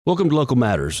Welcome to Local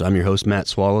Matters. I'm your host, Matt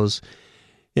Swallows,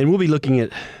 and we'll be looking at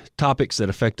topics that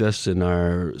affect us in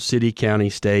our city,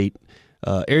 county, state,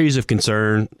 areas of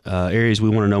concern, areas we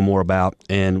want to know more about.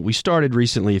 And we started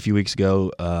recently, a few weeks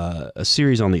ago, a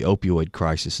series on the opioid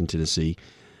crisis in Tennessee.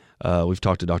 We've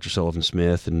talked to Dr. Sullivan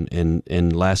Smith,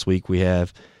 and last week we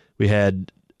had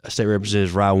State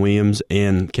Representatives Rye Williams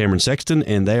and Cameron Sexton,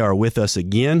 and they are with us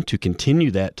again to continue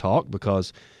that talk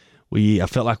because I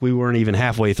felt like we weren't even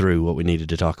halfway through what we needed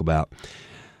to talk about.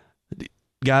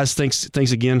 Guys, thanks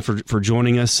again for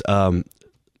joining us.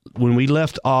 When we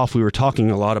left off, we were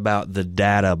talking a lot about the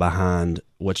data behind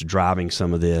what's driving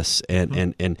some of this,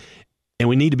 and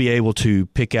we need to be able to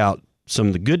pick out some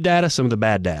of the good data, some of the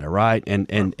bad data, right?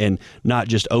 And not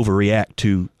just overreact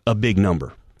to a big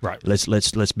number. Right.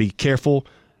 Let's be careful.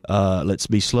 Let's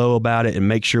be slow about it and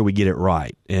make sure we get it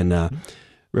right. And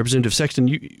Representative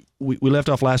Sexton, we left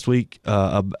off last week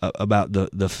about the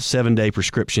 7-day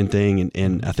prescription thing,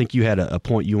 and I think you had a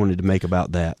point you wanted to make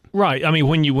about that. Right. I mean,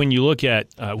 when you look at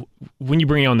when you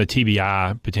bring on the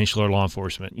TBI potential or law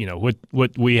enforcement, you know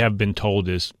what we have been told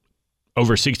is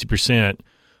over 60%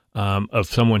 of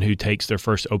someone who takes their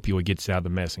first opioid gets out of the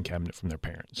medicine cabinet from their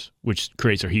parents, which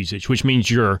creates a usage, which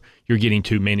means you're getting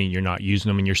too many, you're not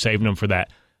using them, and you're saving them for that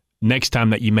next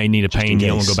time that you may need a pain, you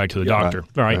don't want to go back to the doctor.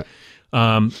 Right.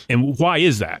 And why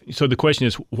is that? So the question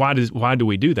is, why do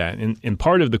we do that? And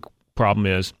part of the problem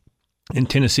is, in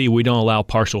Tennessee, we don't allow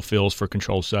partial fills for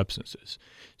controlled substances.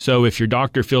 So if your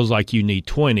doctor feels like you need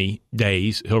 20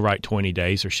 days, he'll write 20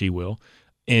 days, or she will.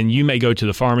 And you may go to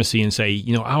the pharmacy and say,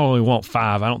 I only want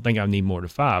 5. I don't think I need more than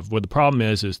 5. Well, the problem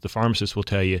is the pharmacist will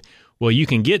tell you, well, you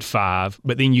can get 5,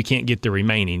 but then you can't get the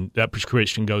remaining. That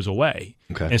prescription goes away.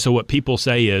 Okay. And so what people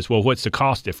say is, well, what's the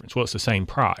cost difference? Well, it's the same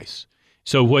price.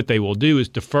 So what they will do is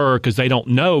defer because they don't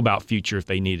know about future if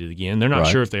they need it again. They're not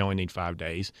sure if they only need 5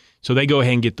 days. So they go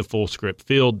ahead and get the full script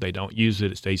filled. They don't use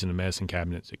it. It stays in the medicine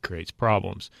cabinets. It creates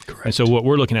problems. Correct. And so what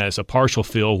we're looking at is a partial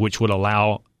fill, which would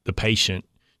allow the patient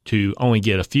to only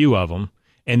get a few of them,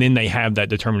 and then they have that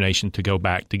determination to go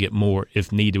back to get more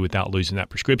if needed without losing that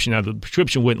prescription. Now, the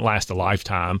prescription wouldn't last a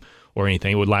lifetime or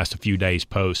anything. It would last a few days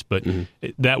post, but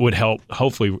that would help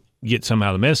hopefully get some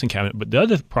out of the medicine cabinet. But the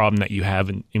other problem that you have,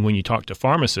 and when you talk to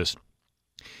pharmacists,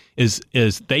 is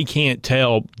they can't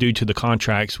tell due to the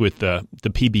contracts with the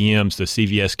PBMs, the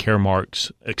CVS,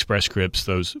 Caremarks, Express Scripts,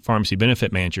 those pharmacy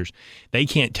benefit managers, they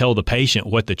can't tell the patient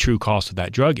what the true cost of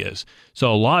that drug is.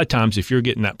 So a lot of times if you're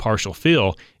getting that partial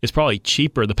fill, it's probably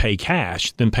cheaper to pay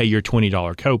cash than pay your $20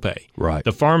 copay. Right.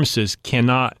 The pharmacists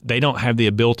they don't have the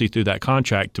ability through that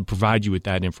contract to provide you with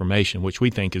that information, which we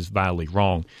think is vitally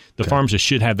wrong. The pharmacist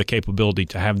should have the capability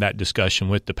to have that discussion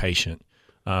with the patient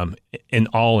in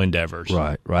all endeavors.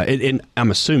 Right. And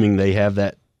I'm assuming they have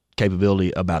that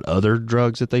capability about other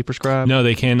drugs that they prescribe? No,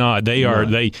 they cannot.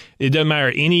 It doesn't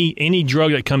matter. Any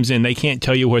drug that comes in, they can't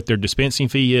tell you what their dispensing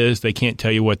fee is. They can't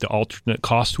tell you what the alternate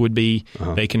cost would be.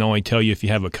 They can only tell you if you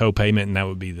have a copayment, and that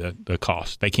would be the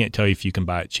cost. They can't tell you if you can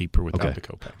buy it cheaper without the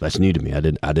copay. That's new to me. I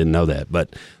didn't know that,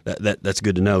 but that's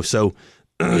good to know. So,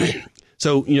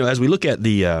 as we look at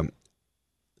the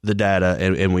data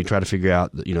and we try to figure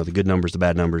out the good numbers, the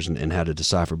bad numbers, and how to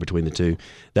decipher between the two.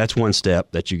 That's one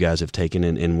step that you guys have taken,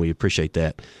 and we appreciate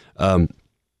that.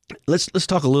 Let's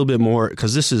talk a little bit more,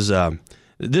 because this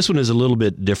one is a little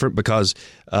bit different, because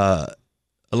a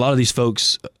lot of these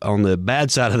folks on the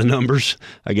bad side of the numbers,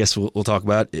 I guess we'll talk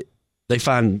about it, they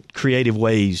find creative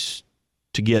ways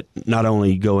to get, not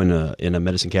only go in a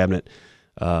medicine cabinet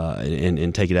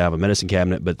and take it out of a medicine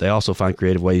cabinet, but they also find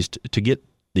creative ways to get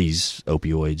these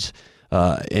opioids,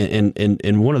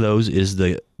 and one of those is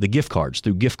the gift cards,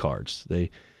 through gift cards.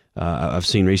 I've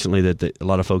seen recently that a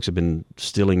lot of folks have been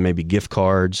stealing maybe gift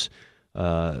cards,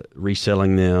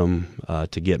 reselling them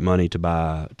to get money to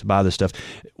buy this stuff.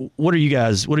 What have you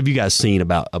guys seen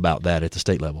about that at the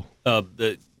state level?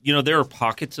 There are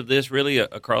pockets of this really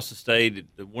across the state.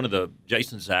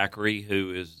 Jason Zachary,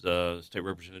 who is a state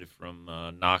representative from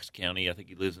Knox County, I think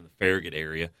he lives in the Farragut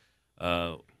area.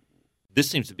 This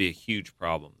seems to be a huge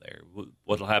problem there.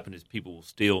 What will happen is people will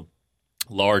steal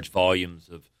large volumes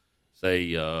of,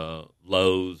 say,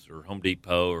 Lowe's or Home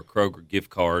Depot or Kroger gift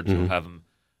cards. They'll have them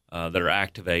that are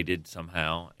activated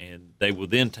somehow, and they will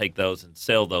then take those and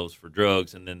sell those for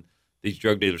drugs. And then these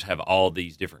drug dealers have all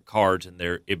these different cards, and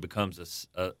it becomes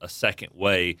a second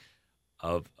way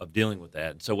of dealing with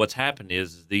that. And so what's happened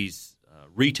is these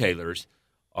retailers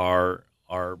are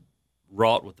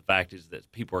wrought with the fact is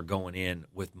that people are going in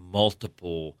with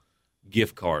multiple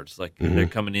gift cards. Like they're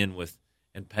coming in with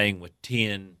and paying with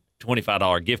 $10,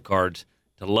 $25 gift cards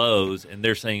to Lowe's, and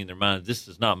they're saying in their minds, this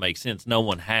does not make sense. No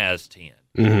one has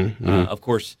 10. Of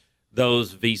course,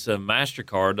 those Visa,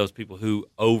 MasterCard, those people who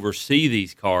oversee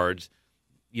these cards,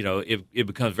 it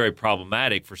becomes very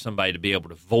problematic for somebody to be able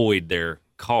to void their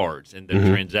cards and their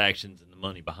transactions and the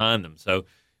money behind them. So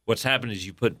what's happened is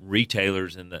you put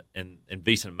retailers and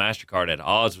Visa and MasterCard at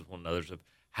odds with one another of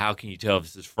how can you tell if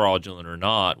this is fraudulent or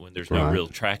not when there's no real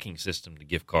tracking system to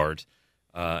gift cards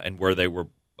and where they were,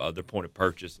 their point of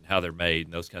purchase and how they're made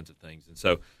and those kinds of things. And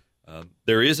so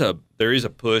there is a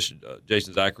push,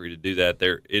 Jason Zachary, to do that.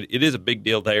 It is a big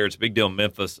deal there. It's a big deal in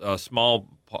Memphis. A small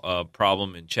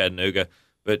problem in Chattanooga,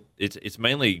 but it's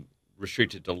mainly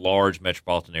restricted to large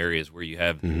metropolitan areas where you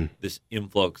have this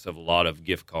influx of a lot of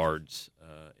gift cards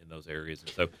in those areas. And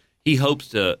so he hopes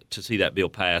to see that bill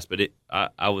pass. But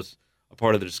I was a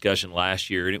part of the discussion last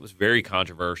year, and it was very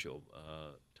controversial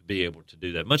to be able to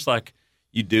do that, much like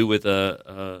you do with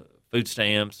food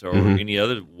stamps or any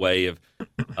other way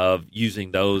of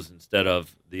using those instead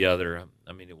of the other.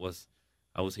 I mean,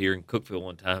 I was here in Cookeville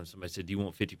one time. Somebody said, "Do you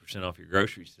want 50% off your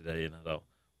groceries today?" And I thought,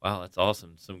 wow, that's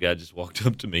awesome. Some guy just walked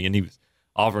up to me and he was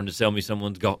offering to sell me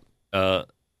someone's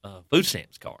food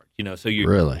stamps card. So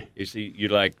you see, you're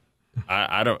like,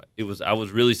 I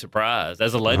was really surprised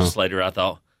as a legislator. I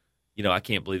thought, I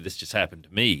can't believe this just happened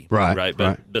to me. Right.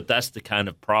 But that's the kind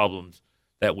of problems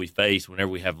that we face whenever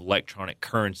we have electronic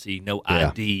currency, no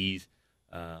IDs,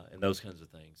 and those kinds of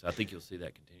things. So I think you'll see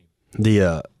that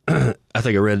continue. I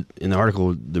think I read in the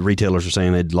article the retailers are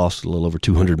saying they'd lost a little over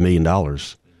 $200 million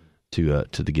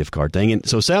to the gift card thing, and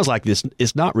so it sounds like this.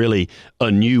 It's not really a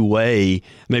new way,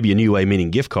 maybe a new way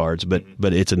meaning gift cards, but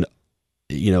it's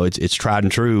it's tried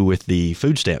and true with the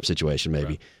food stamp situation.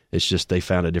 Maybe it's just they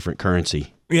found a different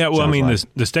currency. Yeah, well, I mean,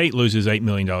 the state loses $8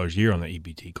 million a year on the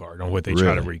EBT card on what they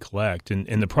try to recollect,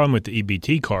 and the problem with the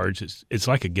EBT cards is it's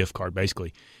like a gift card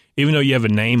basically. Even though you have a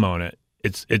name on it,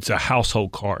 it's a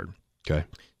household card. Okay.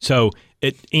 So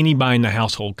anybody in the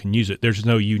household can use it. There's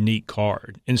no unique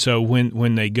card. And so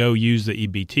when they go use the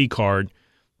EBT card,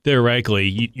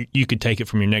 theoretically, you could take it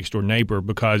from your next door neighbor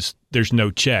because there's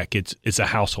no check. It's a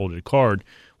householded card,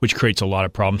 which creates a lot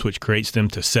of problems, which creates them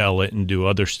to sell it and do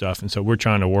other stuff. And so we're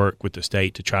trying to work with the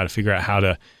state to try to figure out how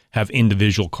to have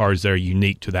individual cards that are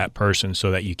unique to that person so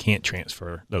that you can't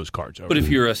transfer those cards over. But if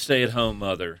you're a stay-at-home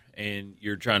mother and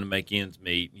you're trying to make ends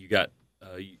meet, you got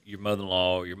your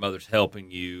mother-in-law or your mother's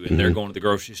helping you, and they're going to the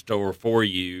grocery store for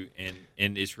you,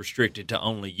 and it's restricted to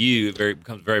only you, it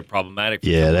becomes very problematic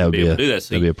for someone to be able to do that.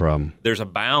 So that'd be a problem. There's a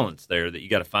balance there that you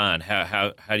got to find.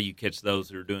 How do you catch those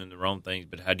that are doing the wrong things,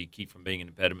 but how do you keep from being an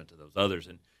impediment to those others?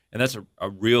 And that's a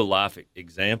real-life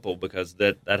example because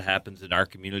that happens in our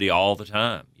community all the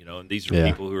time. And these are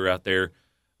people who are out there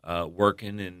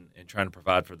working and trying to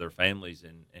provide for their families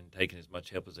and taking as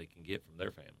much help as they can get from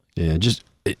their families. Yeah, just,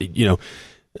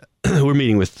 we're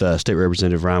meeting with State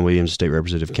Representative Ryan Williams, State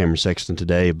Representative Cameron Sexton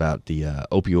today about the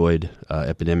opioid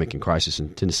epidemic and crisis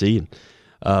in Tennessee.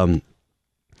 And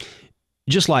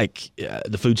just like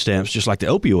the food stamps, just like the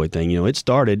opioid thing, it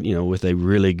started, with a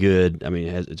really good,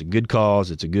 it's a good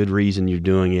cause, it's a good reason you're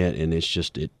doing it, and it's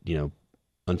just,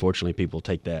 unfortunately, people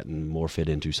take that and morph it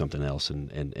into something else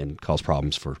and cause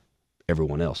problems for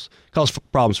everyone else. Cause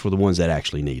problems for the ones that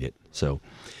actually need it. So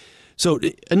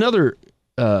another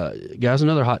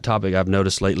another hot topic I've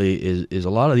noticed lately is a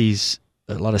lot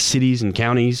of cities and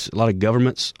counties, a lot of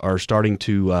governments are starting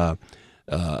to,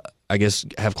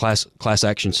 have class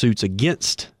action suits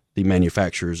against the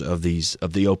manufacturers of the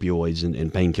opioids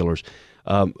and painkillers.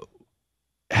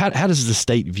 How does the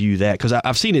state view that? Because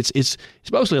I've seen it's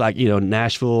mostly like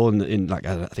Nashville and like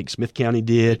I think Smith County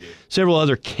did, several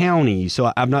other counties.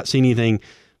 So I've not seen anything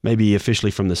maybe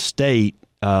officially from the state.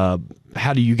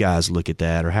 How do you guys look at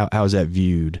that, or how is that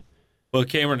viewed? Well,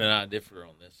 Cameron and I differ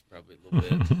on this probably a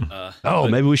little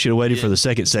bit. Maybe we should have waited for the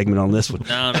second segment on this one.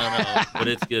 No, but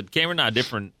it's good. Cameron and I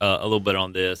differ a little bit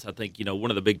on this. I think one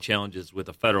of the big challenges with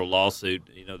a federal lawsuit,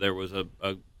 there was a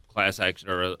class action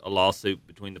or a lawsuit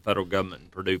between the federal government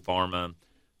and Purdue Pharma.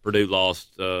 Purdue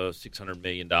lost $600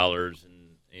 million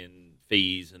in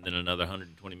fees, and then another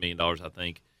 $120 million, I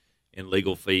think, in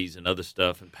legal fees and other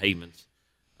stuff and payments.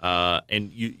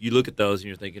 And you look at those and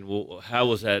you're thinking, well, how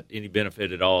was that any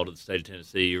benefit at all to the state of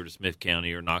Tennessee or to Smith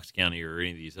County or Knox County or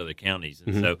any of these other counties?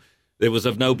 And so it was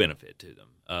of no benefit to them.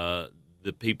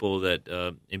 The people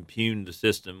that impugned the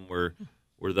system were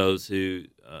those who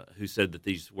said that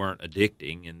these weren't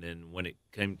addicting, and then when it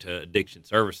came to addiction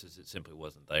services, it simply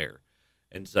wasn't there.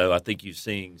 And so I think you're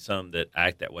seeing some that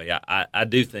act that way. I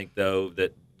do think, though,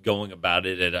 that going about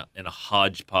it in a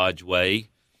hodgepodge way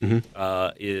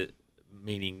it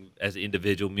meaning as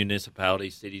individual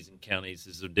municipalities, cities, and counties,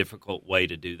 is a difficult way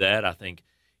to do that. I think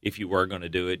if you were going to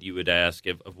do it, you would ask,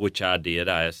 of which I did.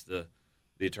 I asked the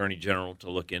Attorney General to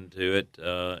look into it,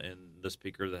 and the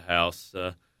Speaker of the House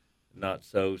not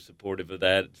so supportive of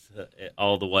that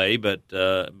all the way. But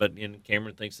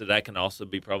Cameron thinks that can also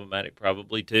be problematic,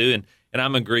 probably too. And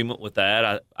I'm in agreement with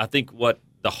that. I think what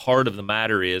the heart of the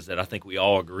matter is that I think we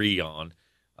all agree on,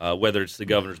 whether it's the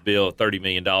governor's bill, $30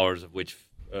 million, of which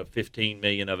 $15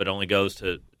 million of it only goes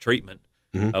to treatment,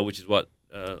 which is what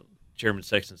Chairman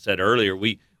Sexton said earlier.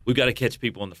 We've got to catch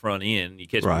people on the front end. You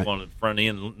catch people on the front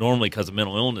end normally because of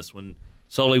mental illness. When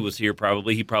Sully was here,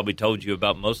 he probably told you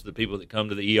about most of the people that come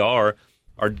to the ER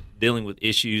are dealing with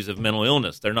issues of mental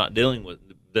illness. They're not dealing with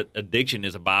that. Addiction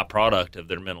is a byproduct of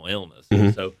their mental illness.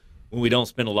 So when we don't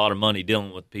spend a lot of money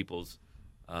dealing with people's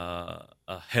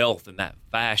health in that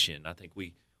fashion, I think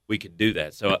we could do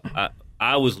that. So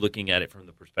I was looking at it from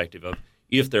the perspective of,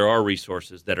 if there are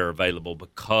resources that are available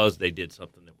because they did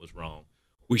something that was wrong,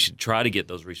 we should try to get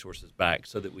those resources back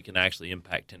so that we can actually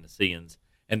impact Tennesseans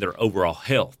and their overall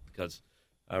health. Because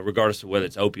regardless of whether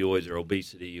it's opioids or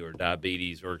obesity or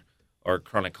diabetes or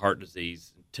chronic heart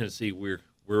disease, in Tennessee we're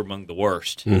among the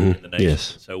worst in the nation.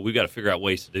 Yes. So we've got to figure out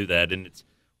ways to do that. And it's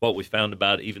what we found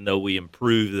about it, even though we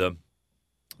improve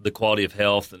the quality of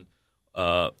health and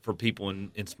for people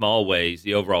in small ways,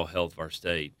 the overall health of our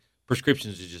state.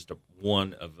 Prescriptions is just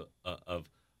one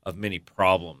of many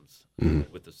problems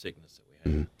with the sickness that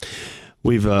we have.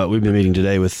 We've been meeting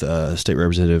today with State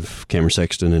Representative Cameron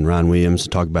Sexton and Ryan Williams to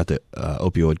talk about the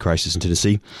opioid crisis in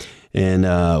Tennessee.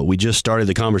 And we just started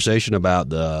the conversation about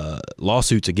the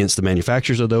lawsuits against the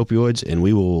manufacturers of the opioids, and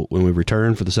when we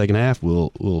return for the second half,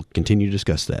 we'll continue to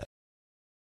discuss that.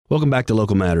 Welcome back to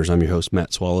Local Matters. I'm your host,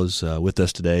 Matt Swallows. With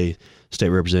us today, State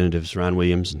Representatives Ryan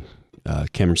Williams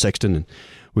and Cameron Sexton, and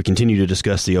we continue to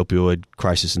discuss the opioid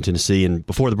crisis in Tennessee. And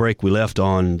before the break, we left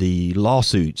on the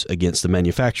lawsuits against the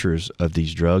manufacturers of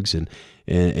these drugs, and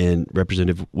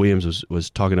Representative Williams was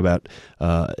talking about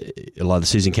a lot of the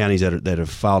cities and counties that have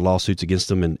filed lawsuits against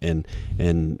them,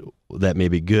 and that may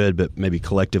be good, but maybe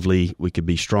collectively we could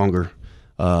be stronger,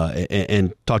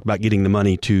 and talked about getting the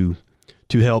money to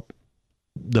help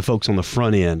the folks on the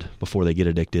front end before they get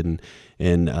addicted.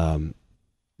 And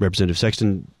Representative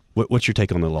Sexton, what's your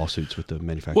take on the lawsuits with the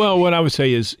manufacturers? Well, what I would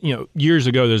say is, years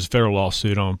ago, there's a federal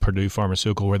lawsuit on Purdue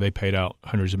Pharmaceutical where they paid out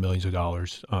hundreds of millions of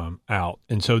dollars out.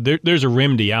 And so there's a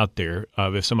remedy out there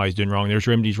if somebody's doing wrong. There's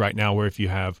remedies right now where if you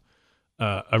have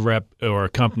a rep or a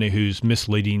company who's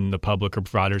misleading the public or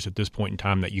providers at this point in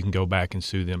time, that you can go back and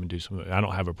sue them and do something. I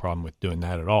don't have a problem with doing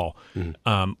that at all.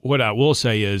 What I will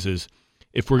say is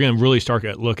if we're going to really start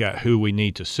to look at who we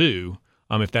need to sue,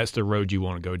 if that's the road you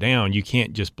want to go down, you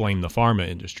can't just blame the pharma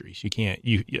industries. You can't.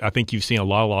 I think you've seen a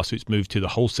lot of lawsuits move to the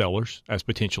wholesalers as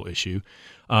potential issue.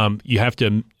 You have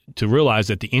to realize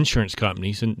that the insurance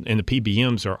companies and the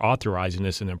PBMs are authorizing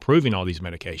this and approving all these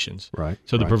medications. Right.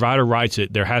 So the provider writes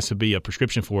it. There has to be a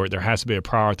prescription for it. There has to be a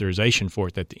prior authorization for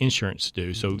it that the insurance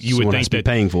do. So you would think that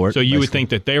paying for it. So you would think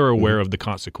that they were aware of the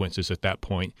consequences at that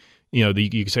point. You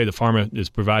could say the pharma is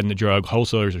providing the drug,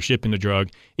 wholesalers are shipping the drug.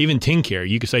 Even TennCare,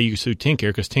 you could say you could sue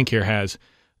TennCare because TennCare has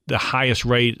the highest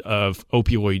rate of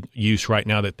opioid use right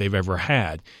now that they've ever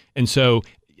had. And so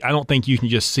I don't think you can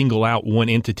just single out one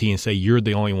entity and say you're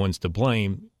the only ones to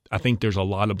blame. I think there's a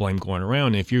lot of blame going around.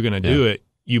 And if you're going to do it,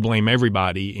 you blame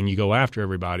everybody and you go after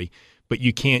everybody. But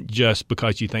you can't just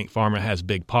because you think pharma has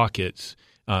big pockets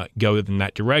go in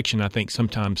that direction. I think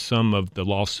sometimes some of the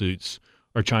lawsuits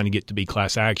are trying to get to be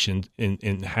class action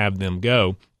and have them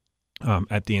go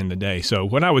at the end of the day. So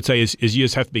what I would say is you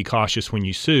just have to be cautious when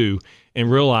you sue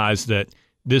and realize that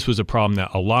this was a problem that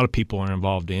a lot of people are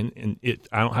involved in. And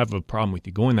I don't have a problem with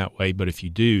you going that way, but if you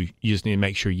do, you just need to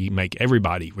make sure you make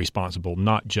everybody responsible,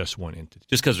 not just one entity.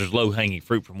 Just because there's low-hanging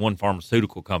fruit from one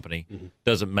pharmaceutical company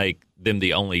doesn't make them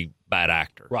the only bad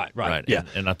actor. Right. Yeah.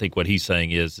 And I think what he's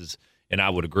saying is, and I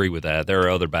would agree with that, there are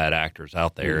other bad actors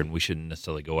out there, and we shouldn't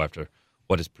necessarily go after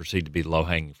what is perceived to be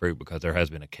low-hanging fruit because there has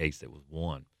been a case that was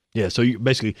won. Yeah, so you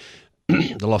basically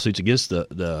the lawsuits against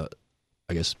the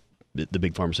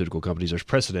big pharmaceutical companies, there's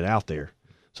precedent out there.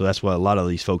 So that's what a lot of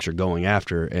these folks are going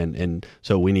after. And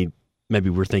so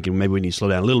we're thinking maybe we need to slow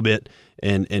down a little bit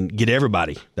and get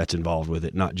everybody that's involved with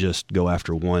it, not just go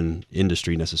after one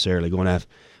industry necessarily. Going after,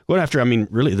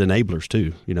 really the enablers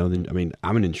too.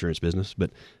 I'm an insurance business,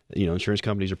 but insurance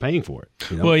companies are paying for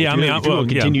it. Well, yeah,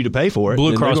 continue to pay for it.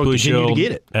 Blue Cross Blue Shield, to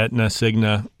get it. Aetna,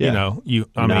 Cigna,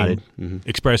 United.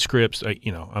 Express Scripts.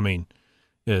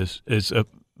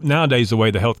 Nowadays the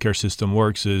way the healthcare system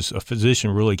works is a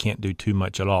physician really can't do too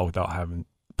much at all without having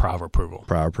prior approval.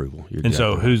 Prior approval. You're And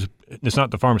exactly so it's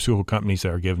not the pharmaceutical companies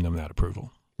that are giving them that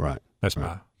approval. right. That's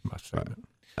right. my statement.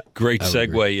 Great I would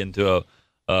agree. segue into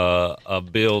a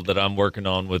bill that I'm working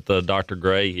on with Dr.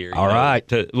 Gray here. All right.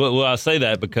 Well, I say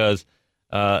that because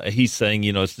he's saying,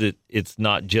 it's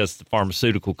not just the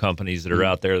pharmaceutical companies that are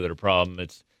out there that are a problem.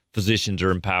 It's physicians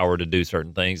are empowered to do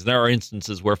certain things. And there are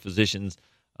instances where physicians,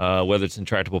 whether it's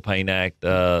Intractable Pain Act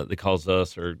that calls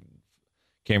us, or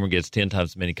Cameron gets 10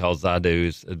 times as many calls as I do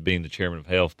as being the chairman of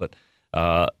health. But,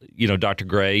 Dr.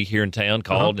 Gray here in town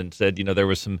called and said, there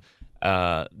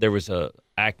was a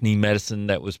acne medicine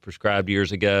that was prescribed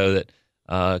years ago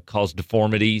that caused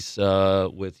deformities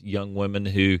with young women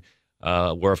who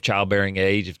were of childbearing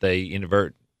age if they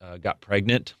got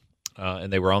pregnant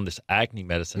and they were on this acne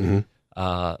medicine.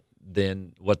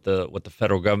 Then what the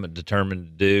federal government determined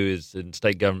to do is, and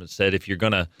state government said, if you're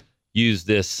going to use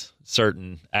this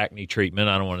certain acne treatment,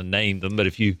 I don't want to name them, but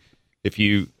if you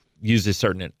use this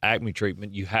certain acne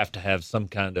treatment, you have to have some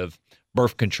kind of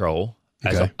birth control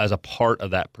as a part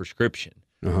of that prescription.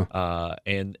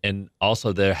 And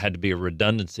also there had to be a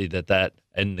redundancy that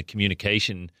and the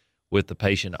communication with the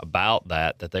patient about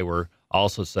that they were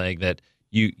also saying that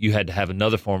you had to have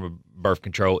another form of birth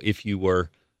control if you were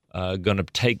going to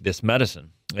take this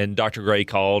medicine. And Dr. Gray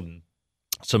called, and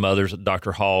some others,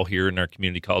 Dr. Hall here in our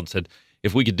community called and said,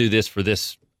 if we could do this for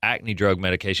this acne drug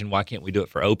medication, why can't we do it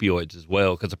for opioids as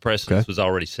well? Because the precedent was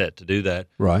already set to do that.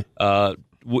 Right.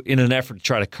 In an effort to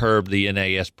try to curb the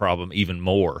NAS problem even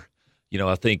more.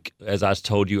 I think, as I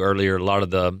told you earlier, a lot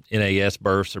of the NAS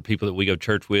births are people that we go to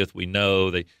church with. We know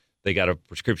they got a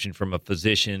prescription from a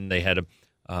physician. They had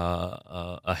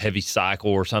a heavy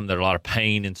cycle or something, that a lot of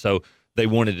pain, and so they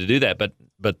wanted to do that. But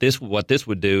what this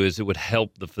would do is it would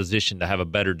help the physician to have a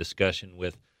better discussion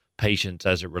with patients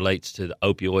as it relates to the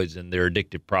opioids and their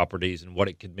addictive properties and what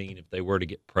it could mean if they were to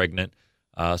get pregnant,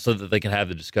 so that they can have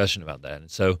the discussion about that.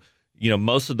 And so,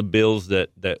 most of the bills that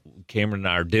Cameron and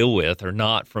I deal with are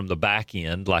not from the back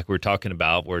end, like we're talking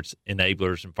about, where it's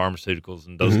enablers and pharmaceuticals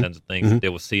and those kinds of things that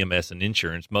deal with CMS and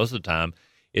insurance. Most of the time,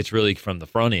 it's really from the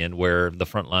front end, where the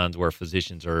front lines, where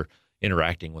physicians are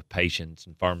interacting with patients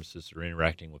and pharmacists are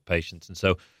interacting with patients. And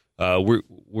so we're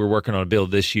working on a bill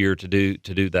this year to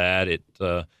do that.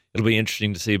 It'll be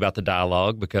interesting to see about the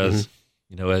dialogue, because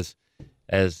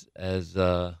as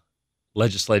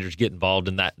legislators get involved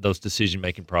in those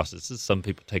decision-making processes, some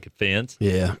people take offense.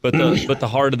 Yeah. But the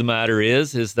heart of the matter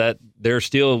is that there's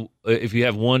still, if you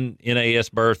have one NAS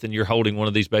birth and you're holding one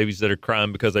of these babies that are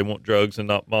crying because they want drugs and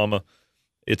not mama,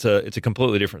 it's a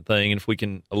completely different thing. And if we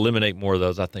can eliminate more of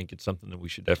those, I think it's something that we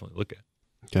should definitely look at.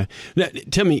 Okay. Now,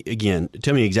 tell me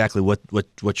exactly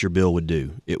what your bill would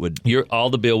do. It would all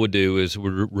the bill would do is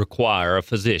would require a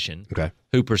physician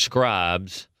who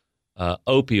prescribes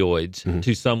opioids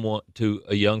to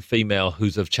a young female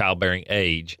who's of childbearing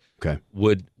age.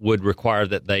 Would require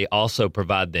that they also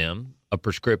provide them a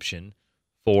prescription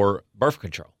for birth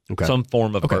control, some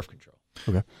form of birth control.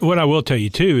 Okay. What I will tell you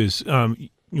too is when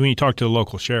you talk to the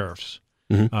local sheriffs,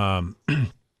 and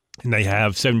they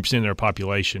have 70% of their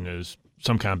population is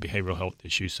some kind of behavioral health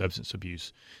issue, substance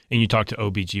abuse, and you talk to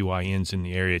OBGYNs in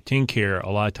the area, TennCare a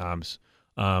lot of times,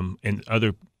 and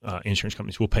other insurance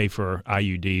companies will pay for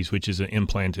IUDs, which is an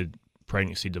implanted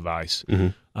pregnancy device,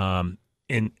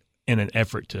 in an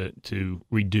effort to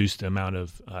reduce the amount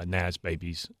of NAS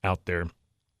babies out there.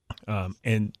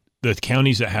 And the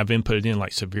counties that have input in,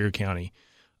 like Sevier County,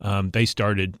 they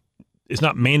started. It's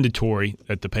not mandatory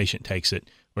that the patient takes it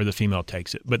or the female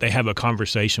takes it, but they have a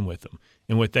conversation with them.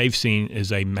 And what they've seen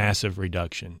is a massive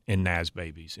reduction in NAS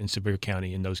babies in Sevier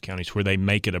County, in those counties where they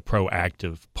make it a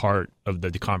proactive part of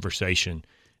the conversation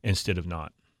instead of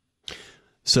not.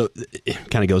 So it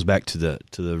kind of goes back to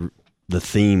the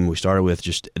theme we started with,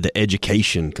 just the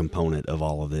education component of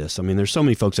all of this. I mean, there's so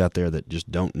many folks out there that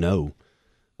just don't know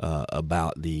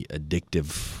about the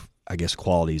addictive, I guess,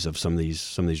 qualities of some of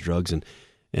these drugs,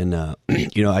 and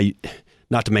I,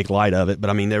 not to make light of it, but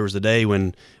I mean, there was a day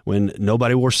when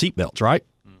nobody wore seatbelts, right?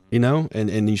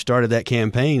 And you started that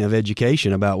campaign of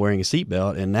education about wearing a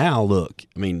seatbelt, and now look,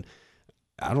 I mean,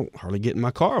 I don't hardly get in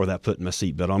my car without putting my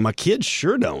seatbelt on. My kids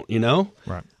sure don't,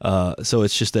 Right. So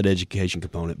it's just that education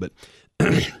component. But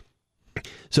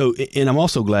so, and I'm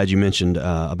also glad you mentioned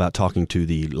about talking to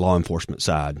the law enforcement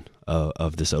side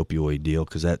of this opioid deal,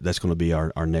 because that's going to be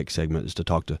our next segment, is to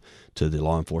talk to the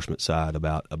law enforcement side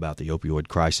about the opioid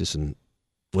crisis and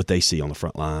what they see on the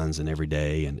front lines and every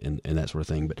day and that sort of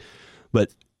thing.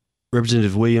 But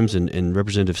Representative Williams and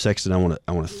Representative Sexton, I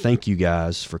want to thank you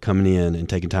guys for coming in and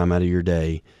taking time out of your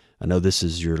day. I know this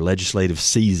is your legislative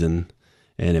season,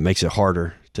 and it makes it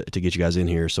harder to get you guys in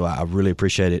here, so I really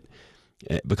appreciate it.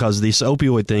 because this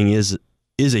opioid thing is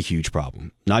a huge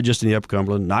problem, not just in the Upper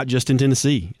Cumberland, not just in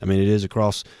Tennessee. I mean, it is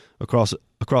across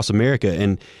America,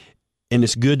 and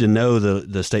it's good to know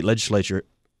the state legislature,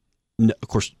 of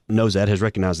course, knows that, has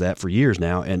recognized that for years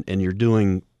now, and you're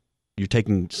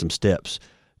taking some steps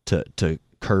to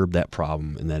curb that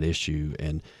problem and that issue,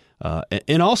 and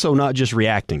also not just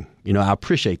reacting. I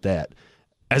appreciate that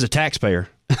as a taxpayer.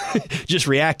 Just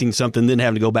reacting to something, then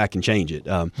having to go back and change it.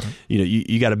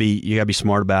 You got to be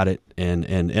smart about it,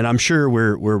 and I'm sure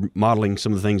we're modeling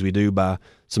some of the things we do by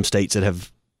some states that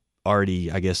have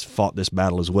already, I guess, fought this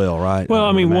battle as well, right? Well,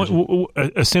 I mean,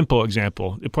 a simple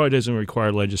example, it probably doesn't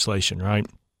require legislation, right?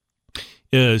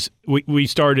 Is we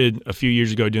started a few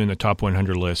years ago doing the top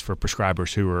 100 list for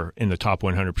prescribers who are in the top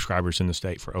 100 prescribers in the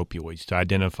state for opioids, to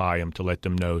identify them, to let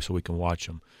them know so we can watch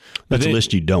them. That's a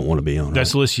list you don't want to be on.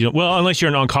 That's a list you don't. Well, unless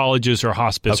you're an oncologist or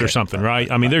hospice or something,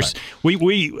 right? I mean,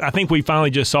 I think we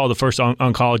finally just saw the first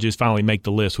oncologist finally make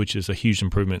the list, which is a huge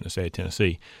improvement in the state of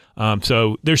Tennessee.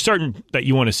 So there's certain that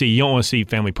you want to see. You don't want to see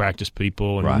family practice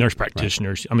people and nurse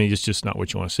practitioners. Right. I mean, it's just not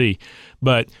what you want to see.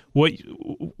 But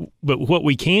what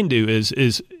we can do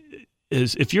is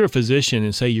if you're a physician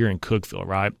and say you're in Cookeville,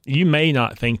 right, you may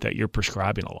not think that you're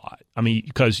prescribing a lot. I mean,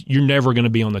 because you're never going to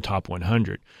be on the top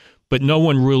 100. But no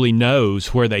one really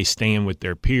knows where they stand with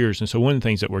their peers. And so one of the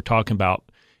things that we're talking about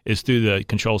is through the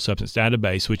Controlled Substance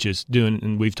Database, which is doing,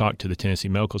 and we've talked to the Tennessee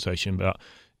Medical Association about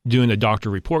doing a doctor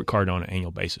report card on an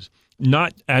annual basis,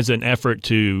 not as an effort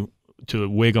to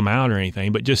wig them out or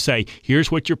anything, but just say,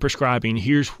 here's what you're prescribing,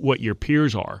 here's what your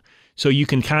peers are. So you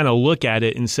can kind of look at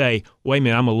it and say, wait a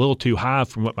minute, I'm a little too high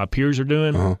from what my peers are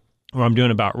doing, or I'm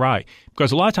doing about right.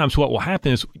 Because a lot of times what will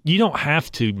happen is you don't have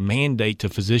to mandate to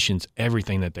physicians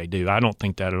everything that they do. I don't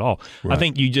think that at all. Right. I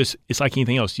think it's like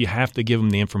anything else. You have to give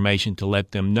them the information to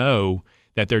let them know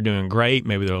that they're doing great.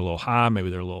 Maybe they're a little high, maybe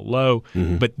they're a little low.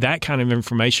 Mm-hmm. But that kind of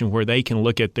information where they can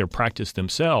look at their practice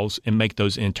themselves and make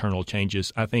those internal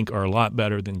changes, I think are a lot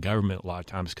better than government a lot of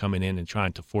times coming in and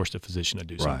trying to force the physician to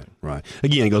do something. Right.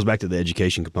 Again, it goes back to the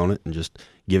education component and just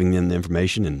giving them the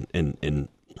information and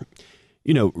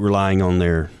relying on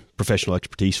their professional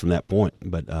expertise from that point,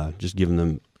 but just giving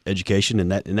them education, and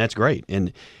that's great,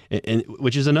 and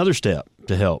which is another step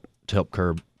to help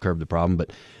curb the problem.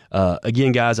 But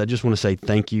again, guys, I just want to say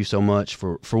thank you so much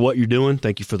for what you're doing.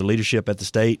 Thank you for the leadership at the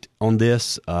state on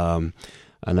this. I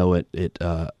know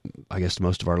I guess to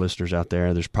most of our listeners out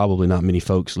there's probably not many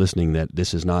folks listening that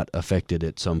this is not affected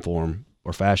at some form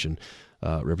or fashion.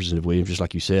 Representative Williams, just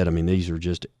like you said, I mean, these are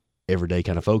just everyday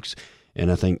kind of folks. And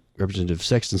I think Representative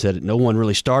Sexton said it. No one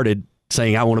really started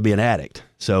saying, I want to be an addict.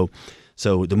 So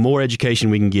the more education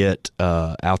we can get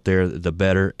out there, the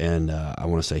better. And I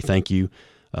want to say thank you.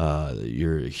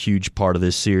 You're a huge part of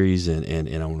this series. And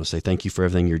I want to say thank you for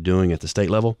everything you're doing at the state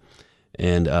level.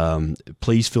 And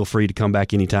please feel free to come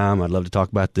back anytime. I'd love to talk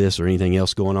about this or anything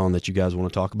else going on that you guys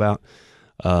want to talk about.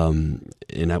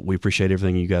 We appreciate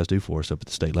everything you guys do for us up at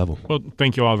the state level. Well,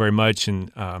 thank you all very much.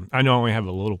 And I know I only have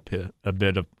a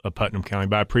bit of Putnam County,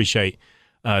 but I appreciate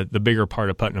the bigger part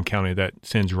of Putnam County that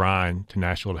sends Ryan to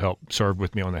Nashville to help serve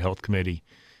with me on the health committee.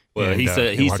 Well, he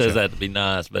says that to be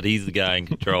nice, but he's the guy in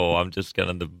control. I'm just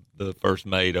kind of the first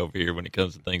mate over here when it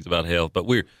comes to things about health. But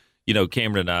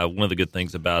Cameron and I, one of the good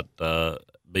things about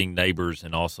being neighbors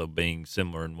and also being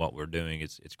similar in what we're doing,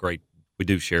 it's great. We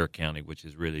do share a county, which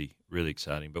is really, really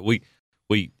exciting. But we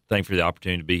thank for the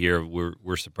opportunity to be here.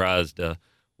 We're surprised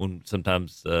when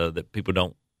sometimes that people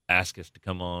don't ask us to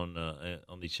come on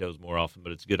these shows more often.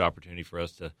 But it's a good opportunity for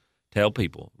us to tell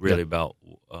people really about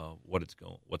what's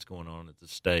going on at the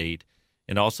state,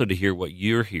 and also to hear what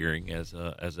you're hearing as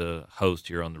a host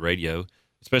here on the radio.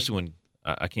 Especially when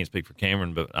I can't speak for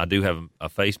Cameron, but I do have a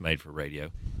face made for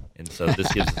radio. And so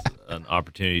this gives us an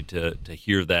opportunity to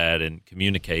hear that and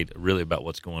communicate really about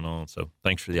what's going on. So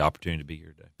thanks for the opportunity to be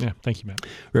here today. Yeah, thank you, Matt.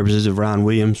 Representative Ryan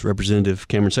Williams, Representative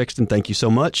Cameron Sexton, thank you so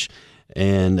much.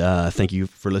 And thank you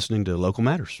for listening to Local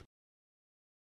Matters.